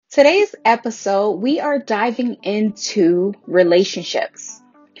Today's episode, we are diving into relationships.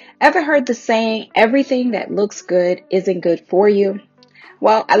 Ever heard the saying, everything that looks good isn't good for you?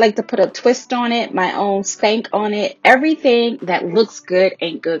 Well, I like to put a twist on it, my own spank on it. Everything that looks good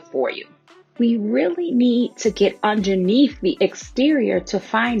ain't good for you. We really need to get underneath the exterior to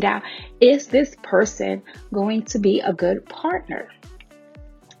find out, is this person going to be a good partner?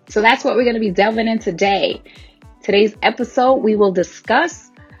 So that's what we're going to be delving in today. Today's episode, we will discuss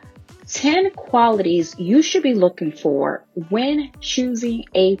 10 qualities you should be looking for when choosing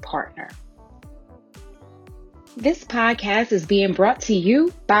a partner. This podcast is being brought to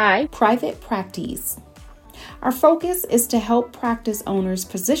you by Private Practice. Our focus is to help practice owners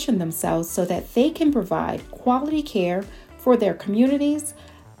position themselves so that they can provide quality care for their communities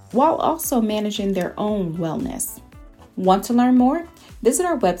while also managing their own wellness. Want to learn more? Visit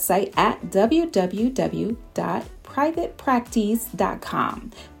our website at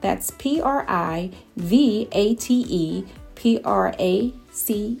www.privatepractice.com. That's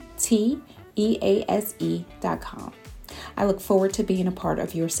privatepractice.com. I look forward to being a part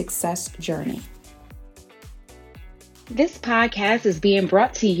of your success journey. This podcast is being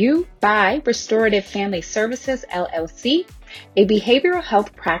brought to you by Restorative Family Services, LLC, a behavioral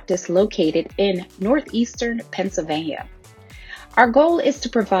health practice located in northeastern Pennsylvania. Our goal is to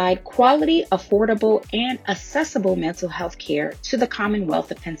provide quality, affordable, and accessible mental health care to the Commonwealth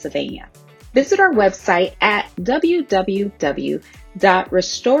of Pennsylvania. Visit our website at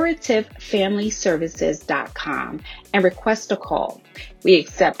www.restorativefamilyservices.com and request a call. We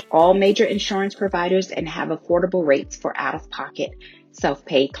accept all major insurance providers and have affordable rates for out-of-pocket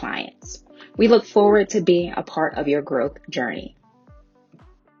self-pay clients. We look forward to being a part of your growth journey.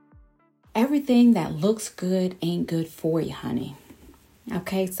 Everything that looks good ain't good for you, honey.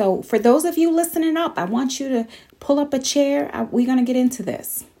 Okay, so for those of you listening up, I want you to pull up a chair. We're going to get into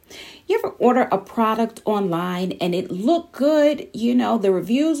this. You ever order a product online and it looked good, the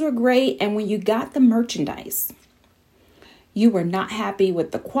reviews were great, and when you got the merchandise, you were not happy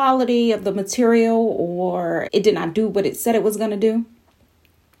with the quality of the material or it did not do what it said it was going to do?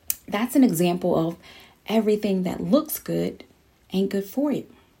 That's an example of everything that looks good ain't good for you.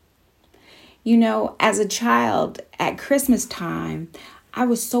 As a child at Christmas time, I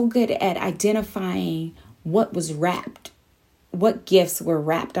was so good at identifying what was wrapped, what gifts were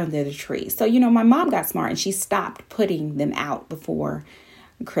wrapped under the tree. So, my mom got smart and she stopped putting them out before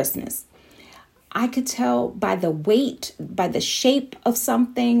Christmas. I could tell by the weight, by the shape of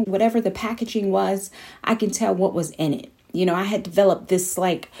something, whatever the packaging was, I can tell what was in it. I had developed this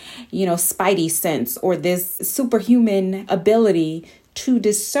spidey sense or this superhuman ability to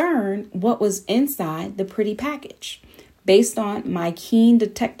discern what was inside the pretty package based on my keen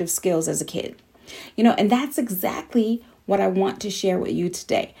detective skills as a kid. And that's exactly what I want to share with you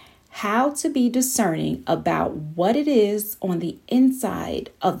today. How to be discerning about what it is on the inside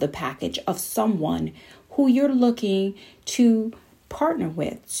of the package of someone who you're looking to partner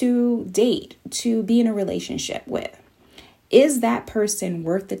with, to date, to be in a relationship with. Is that person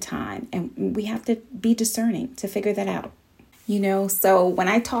worth the time? And we have to be discerning to figure that out. So when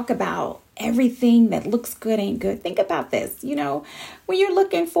I talk about everything that looks good ain't good, think about this. When you're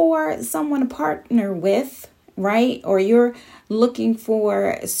looking for someone to partner with, right? Or you're looking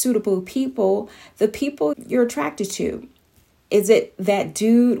for suitable people, the people you're attracted to. Is it that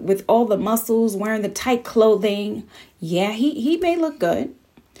dude with all the muscles wearing the tight clothing? Yeah, he may look good.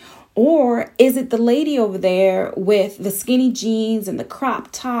 Or is it the lady over there with the skinny jeans and the crop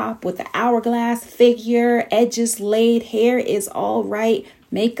top with the hourglass figure, edges laid, hair is all right,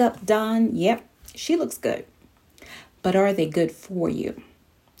 makeup done? Yep, she looks good. But are they good for you?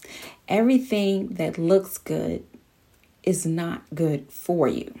 Everything that looks good is not good for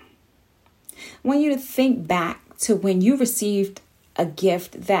you. I want you to think back to when you received a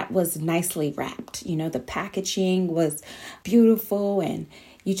gift that was nicely wrapped. The packaging was beautiful and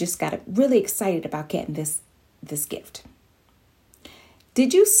you just got really excited about getting this gift.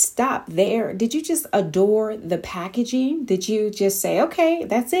 Did you stop there? Did you just adore the packaging? Did you just say, okay,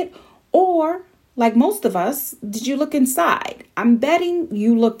 that's it? Or like most of us, did you look inside? I'm betting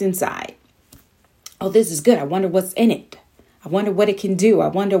you looked inside. Oh, this is good. I wonder what's in it. I wonder what it can do. I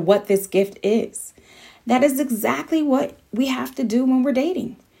wonder what this gift is. That is exactly what we have to do when we're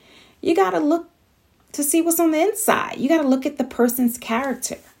dating. You got to look to see what's on the inside. You got to look at the person's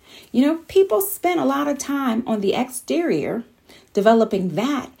character. People spend a lot of time on the exterior developing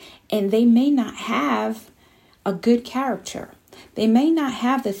that, and they may not have a good character. They may not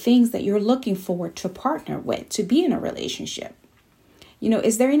have the things that you're looking for to partner with, to be in a relationship.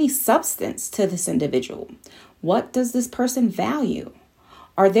 Is there any substance to this individual? What does this person value?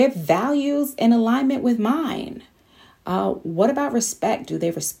 Are their values in alignment with mine? What about respect? Do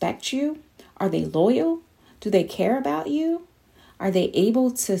they respect you? Are they loyal? Do they care about you? Are they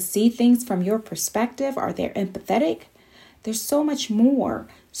able to see things from your perspective? Are they empathetic? There's so much more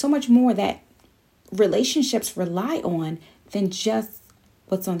that relationships rely on than just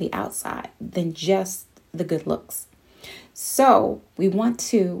what's on the outside, than just the good looks. So we want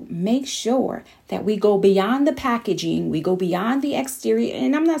to make sure that we go beyond the packaging, we go beyond the exterior.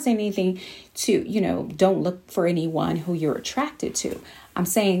 And I'm not saying anything to, don't look for anyone who you're attracted to. I'm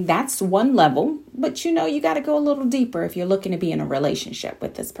saying that's one level, but you got to go a little deeper if you're looking to be in a relationship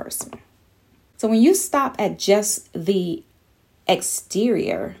with this person. So when you stop at just the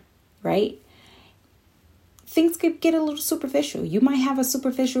exterior, right? Things could get a little superficial. You might have a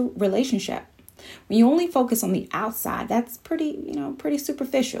superficial relationship. When you only focus on the outside, that's pretty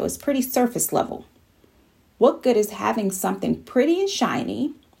superficial. It's pretty surface level. What good is having something pretty and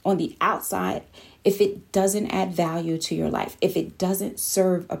shiny on the outside if it doesn't add value to your life, if it doesn't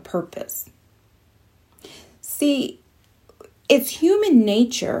serve a purpose? See, it's human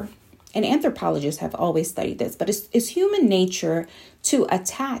nature, and anthropologists have always studied this, but it's human nature to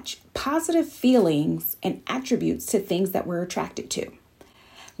attach positive feelings and attributes to things that we're attracted to.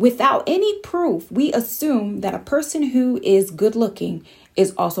 Without any proof, we assume that a person who is good looking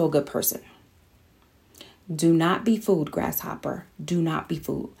is also a good person. Do not be fooled, grasshopper. Do not be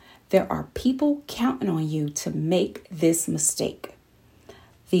fooled. There are people counting on you to make this mistake.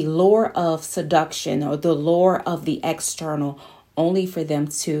 The lure of seduction or the lure of the external, only for them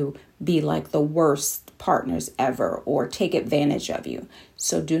to be like the worst partners ever or take advantage of you.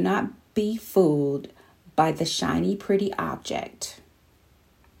 So do not be fooled by the shiny, pretty object.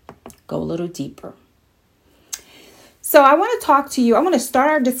 Go a little deeper. So I want to talk to you. I want to start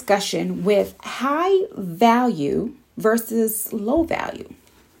our discussion with high value versus low value.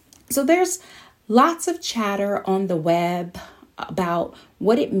 So there's lots of chatter on the web about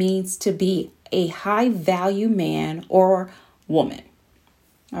what it means to be a high value man or woman.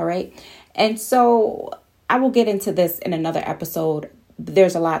 All right. And so I will get into this in another episode.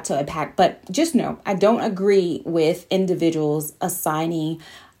 There's a lot to unpack, but just know I don't agree with individuals assigning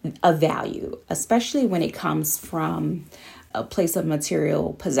a value, especially when it comes from a place of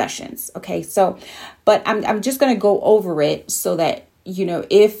material possessions. Okay, so, but I'm just going to go over it so that,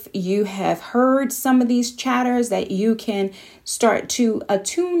 if you have heard some of these chatters, that you can start to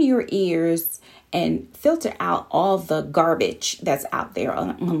attune your ears and filter out all the garbage that's out there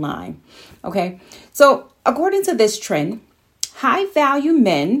online. Okay, so according to this trend, high value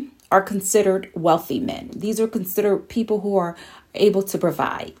men are considered wealthy men. These are considered people who are able to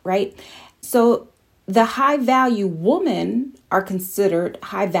provide, right? So the high value women are considered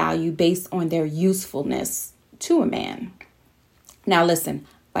high value based on their usefulness to a man. Now, listen,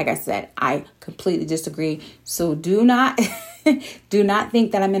 like I said, I completely disagree. So do not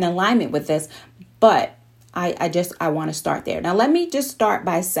think that I'm in alignment with this, but I want to start there. Now, let me just start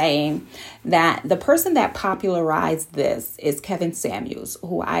by saying that the person that popularized this is Kevin Samuels,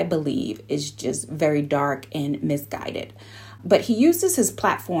 who I believe is just very dark and misguided. But he uses his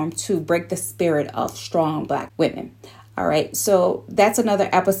platform to break the spirit of strong Black women. All right. So that's another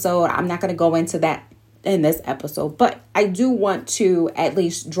episode. I'm not going to go into that in this episode, but I do want to at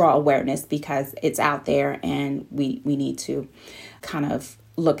least draw awareness because it's out there and we need to kind of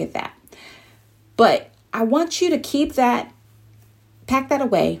look at that. But I want you to pack that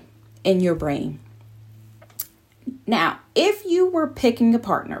away in your brain. Now, if you were picking a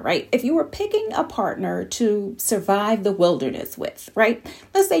partner, right? If you were picking a partner to survive the wilderness with, right?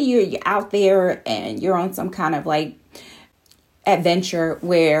 Let's say you're out there and you're on some kind of like adventure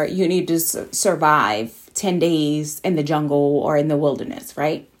where you need to survive 10 days in the jungle or in the wilderness,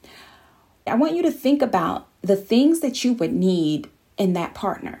 right? I want you to think about the things that you would need in that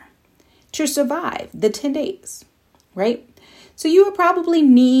partner to survive the 10 days, right? So you would probably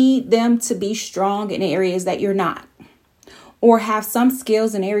need them to be strong in areas that you're not, or have some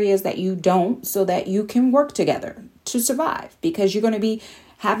skills in areas that you don't, so that you can work together to survive, because you're going to be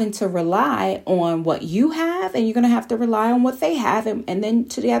having to rely on what you have and you're going to have to rely on what they have. And then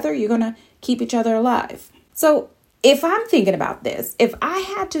together you're going to keep each other alive. So if I'm thinking about this, if I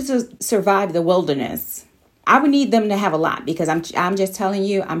had to survive the wilderness, I would need them to have a lot, because I'm just telling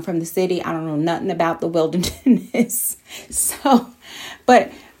you, I'm from the city. I don't know nothing about the wilderness. So,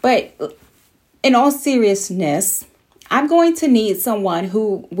 but in all seriousness, I'm going to need someone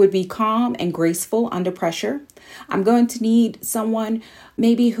who would be calm and graceful under pressure. I'm going to need someone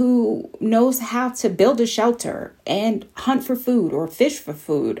maybe who knows how to build a shelter and hunt for food or fish for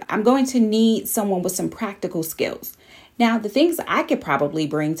food. I'm going to need someone with some practical skills. Now, the things I could probably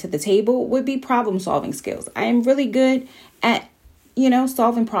bring to the table would be problem solving skills. I am really good at,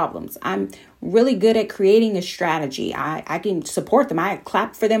 solving problems. I'm really good at creating a strategy. I can support them. I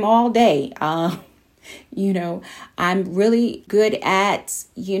clap for them all day. I'm really good at,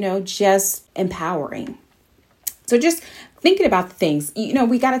 just empowering. So just thinking about the things,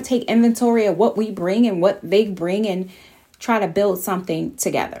 we got to take inventory of what we bring and what they bring and try to build something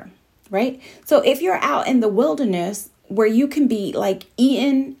together, right? So if you're out in the wilderness where you can be like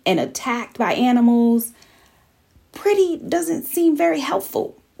eaten and attacked by animals, pretty doesn't seem very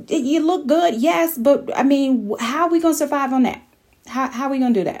helpful. You look good, yes, but I mean, how are we going to survive on that? How are we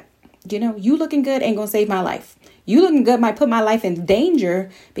going to do that? You looking good ain't going to save my life. You looking good might put my life in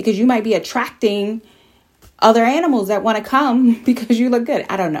danger because you might be attracting other animals that want to come because you look good.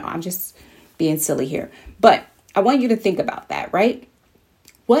 I don't know. I'm just being silly here. But I want you to think about that, right?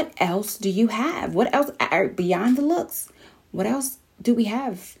 What else do you have? What else beyond the looks? What else do we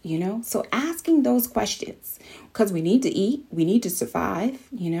have? So asking those questions, because we need to eat, we need to survive,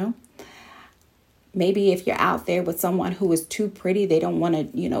 Maybe if you're out there with someone who is too pretty, they don't want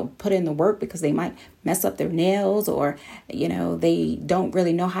to, put in the work because they might mess up their nails, or, they don't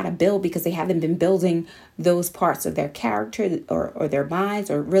really know how to build because they haven't been building those parts of their character or their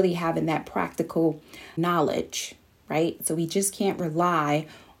minds, or really having that practical knowledge, right? So we just can't rely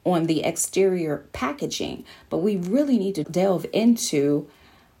on the exterior packaging, but we really need to delve into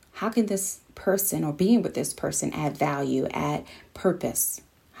how can this person or being with this person add value, add purpose?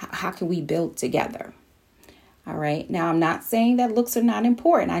 How can we build together? All right. Now, I'm not saying that looks are not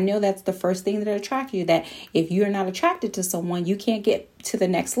important. I know that's the first thing that attracts you, that if you're not attracted to someone, you can't get to the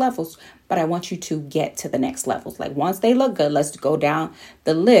next levels. But I want you to get to the next levels. Like once they look good, let's go down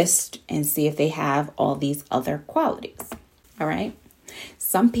the list and see if they have all these other qualities. All right.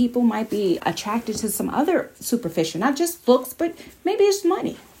 Some people might be attracted to some other superficial, not just looks, but maybe it's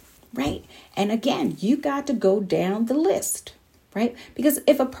money. Right. And again, you got to go down the list. Right? Because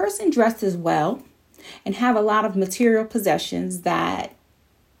if a person dresses well and have a lot of material possessions, that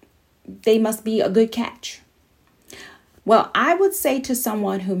they must be a good catch. Well, I would say to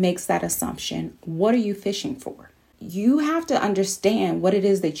someone who makes that assumption, what are you fishing for? You have to understand what it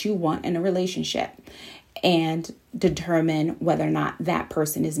is that you want in a relationship and determine whether or not that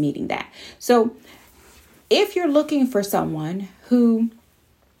person is meeting that. So if you're looking for someone who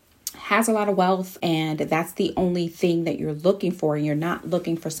has a lot of wealth and that's the only thing that you're looking for, and you're not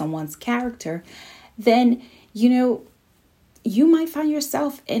looking for someone's character, then, you might find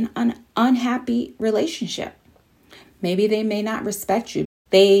yourself in an unhappy relationship. Maybe they may not respect you.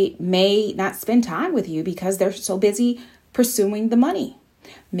 They may not spend time with you because they're so busy pursuing the money.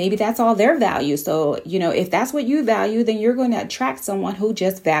 Maybe that's all their value. So, if that's what you value, then you're going to attract someone who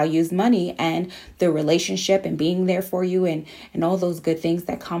just values money and the relationship and being there for you, and all those good things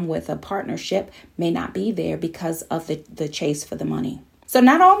that come with a partnership may not be there because of the chase for the money. So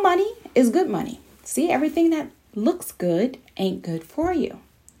not all money is good money. See, everything that looks good ain't good for you.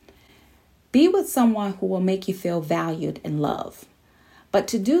 Be with someone who will make you feel valued and loved. But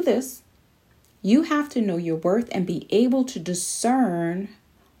to do this, you have to know your worth and be able to discern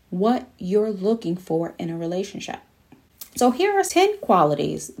what you're looking for in a relationship. So here are 10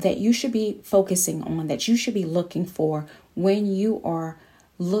 qualities that you should be focusing on, that you should be looking for when you are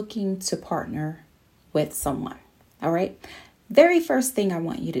looking to partner with someone. All right. Very first thing I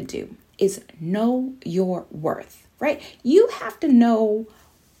want you to do is know your worth, right? You have to know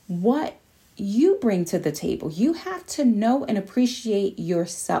what you bring to the table. You have to know and appreciate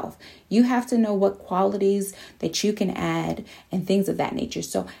yourself. You have to know what qualities that you can add and things of that nature.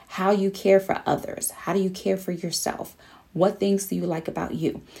 So how you care for others, how do you care for yourself? What things do you like about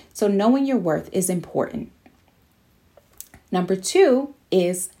you? So knowing your worth is important. Number 2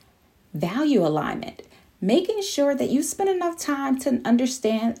 is value alignment. Making sure that you spend enough time to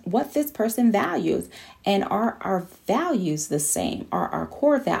understand what this person values, and are our values the same? Are our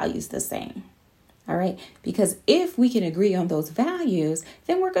core values the same? All right. Because if we can agree on those values,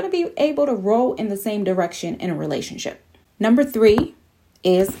 then we're going to be able to roll in the same direction in a relationship. Number 3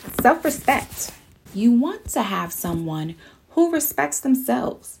 is self-respect. You want to have someone who respects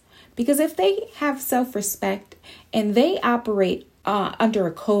themselves, because if they have self-respect and they operate under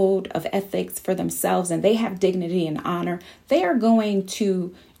a code of ethics for themselves, and they have dignity and honor, they are going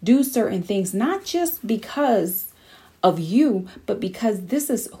to do certain things, not just because of you, but because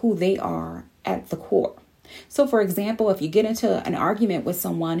this is who they are at the core. So for example, if you get into an argument with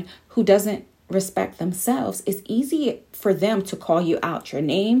someone who doesn't respect themselves, it's easy for them to call you out your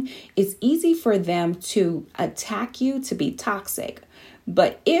name. It's easy for them to attack you, to be toxic.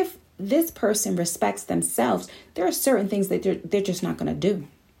 But if this person respects themselves, there are certain things that they're just not going to do.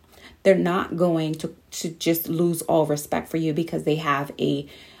 They're not going to just lose all respect for you because they have a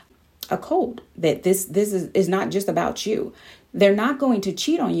code that this is not just about you. They're not going to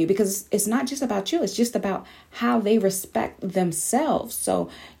cheat on you because it's not just about you. It's just about how they respect themselves. So,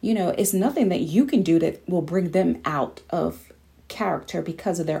 it's nothing that you can do that will bring them out of character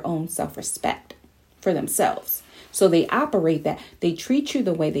because of their own self-respect for themselves. So they operate that. They treat you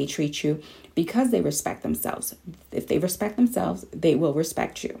the way they treat you because they respect themselves. If they respect themselves, they will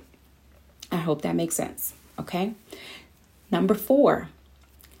respect you. I hope that makes sense. Okay. Number 4,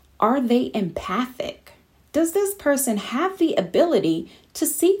 are they empathic? Does this person have the ability to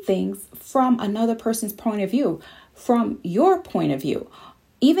see things from another person's point of view, from your point of view?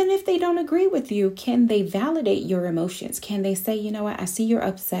 Even if they don't agree with you, can they validate your emotions? Can they say, you know what, I see you're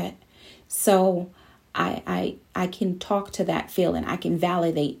upset. So I can talk to that feeling. I can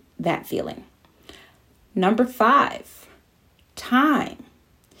validate that feeling. Number 5, time.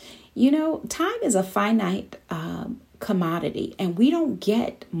 Time is a finite commodity and we don't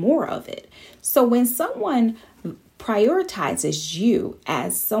get more of it. So when someone prioritizes you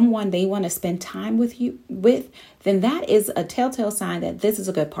as someone they want to spend time with, then that is a telltale sign that this is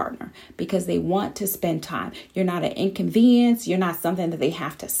a good partner because they want to spend time. You're not an inconvenience. You're not something that they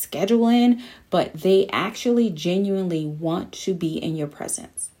have to schedule in, but they actually genuinely want to be in your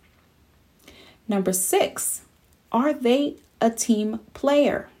presence. Number 6, are they a team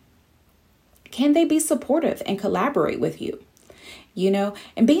player? Can they be supportive and collaborate with you?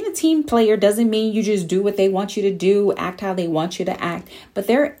 And being a team player doesn't mean you just do what they want you to do, act how they want you to act, but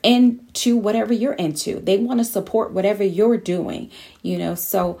they're into whatever you're into. They want to support whatever you're doing,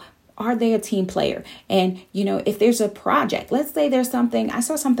 so are they a team player? And, if there's a project, let's say there's something, I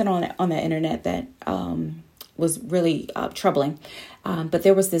saw something on the internet that was really troubling. But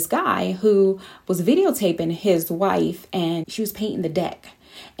there was this guy who was videotaping his wife and she was painting the deck.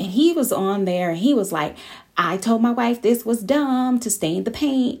 And he was on there and he was like, I told my wife this was dumb to stain the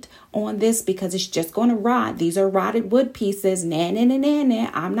paint on this because it's just going to rot. These are rotted wood pieces. Nah.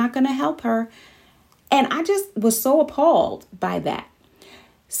 I'm not going to help her. And I just was so appalled by that.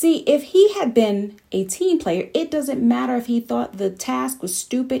 See, if he had been a team player, it doesn't matter if he thought the task was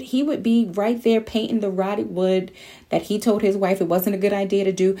stupid. He would be right there painting the rotted wood that he told his wife it wasn't a good idea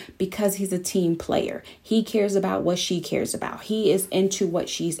to do because he's a team player. He cares about what she cares about. He is into what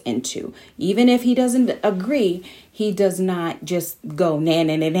she's into. Even if he doesn't agree, he does not just go,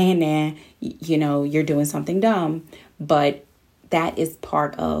 nah, you're doing something dumb. But that is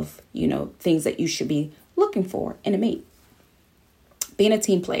part of, things that you should be looking for in a mate. Being a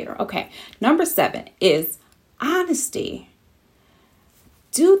team player. Okay. Number 7 is honesty.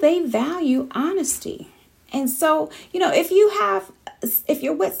 Do they value honesty? And so, if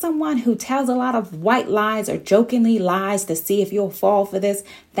you're with someone who tells a lot of white lies or jokingly lies to see if you'll fall for this,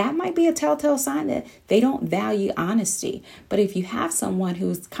 that might be a telltale sign that they don't value honesty. But if you have someone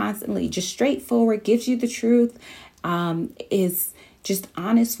who's constantly just straightforward, gives you the truth, is just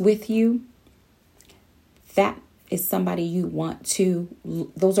honest with you, that is somebody you want to,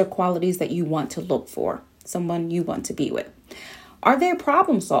 those are qualities that you want to look for, someone you want to be with. Are they a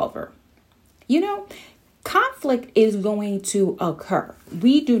problem solver? Conflict is going to occur.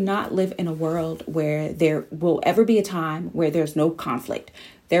 We do not live in a world where there will ever be a time where there's no conflict.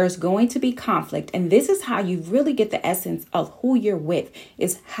 There's going to be conflict. And this is how you really get the essence of who you're with,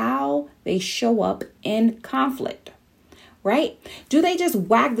 is how they show up in conflict. Right? Do they just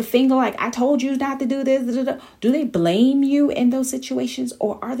wag the finger like, I told you not to do this? Do they blame you in those situations,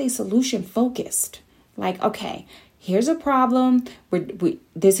 or are they solution focused? Like, okay, here's a problem.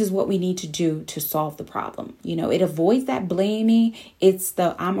 This is what we need to do to solve the problem. It avoids that blaming. It's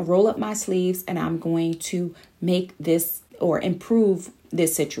I'm gonna roll up my sleeves and I'm going to make this or improve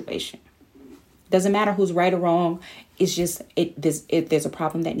this situation. Doesn't matter who's right or wrong. It's just there's a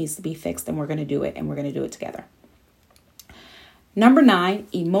problem that needs to be fixed, and we're going to do it, and we're going to do it together. Number 9,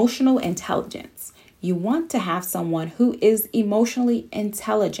 emotional intelligence. You want to have someone who is emotionally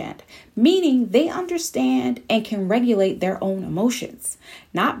intelligent, meaning they understand and can regulate their own emotions,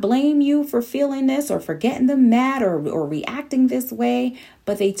 not blame you for feeling this or for getting them mad or reacting this way,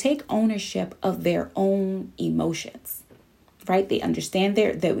 but they take ownership of their own emotions, right? They understand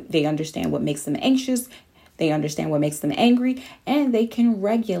they understand what makes them anxious. They understand what makes them angry, and they can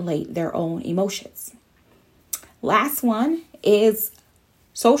regulate their own emotions. Last one is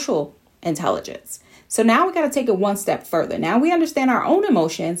social intelligence. So now we got to take it one step further. Now we understand our own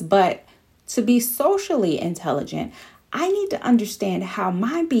emotions, but to be socially intelligent, I need to understand how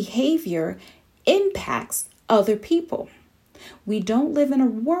my behavior impacts other people. We don't live in a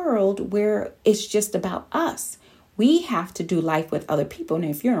world where it's just about us. We have to do life with other people. And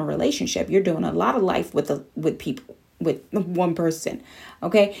if you're in a relationship, you're doing a lot of life with people, with one person.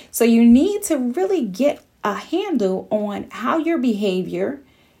 Okay. So you need to really get a handle on how your behavior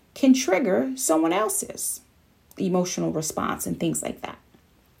can trigger someone else's emotional response and things like that.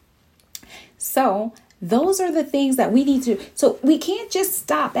 So those are the things that we need to. So we can't just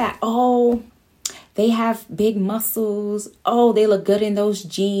stop at, oh, they have big muscles. Oh, they look good in those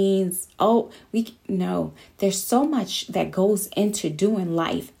jeans. No, there's so much that goes into doing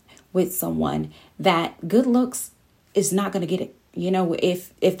life with someone that good looks is not going to get it.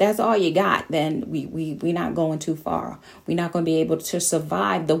 If that's all you got, then we're not going too far. We're not going to be able to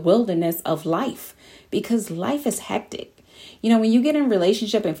survive the wilderness of life, because life is hectic. When you get in a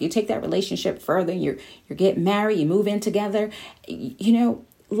relationship, and if you take that relationship further, you're getting married, you move in together,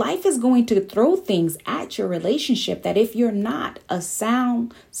 life is going to throw things at your relationship that if you're not a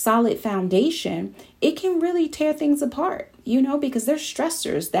sound, solid foundation, it can really tear things apart, because there's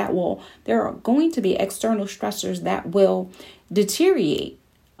stressors there are going to be external stressors that will deteriorate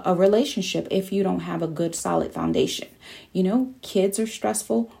a relationship if you don't have a good, solid foundation. Kids are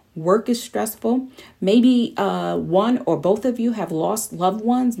stressful. Work is stressful. Maybe one or both of you have lost loved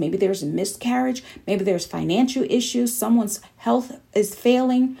ones. Maybe there's a miscarriage. Maybe there's financial issues. Someone's health is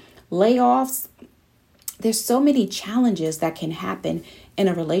failing. Layoffs. There's so many challenges that can happen in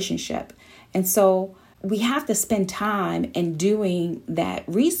a relationship. And so we have to spend time in doing that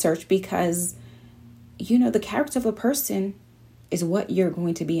research, because, the character of a person is what you're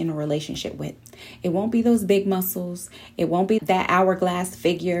going to be in a relationship with. It won't be those big muscles. It won't be that hourglass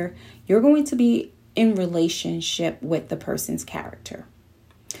figure. You're going to be in relationship with the person's character.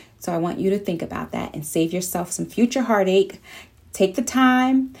 So I want you to think about that and save yourself some future heartache. Take the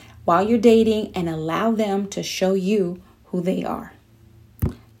time while you're dating and allow them to show you who they are.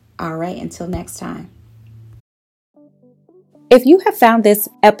 All right, until next time. If you have found this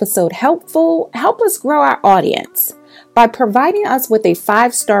episode helpful, help us grow our audience. By providing us with a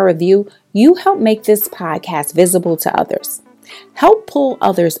 5-star review, you help make this podcast visible to others. Help pull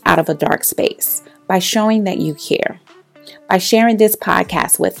others out of a dark space by showing that you care, by sharing this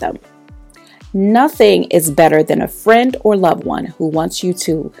podcast with them. Nothing is better than a friend or loved one who wants you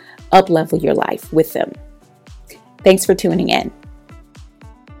to up-level your life with them. Thanks for tuning in.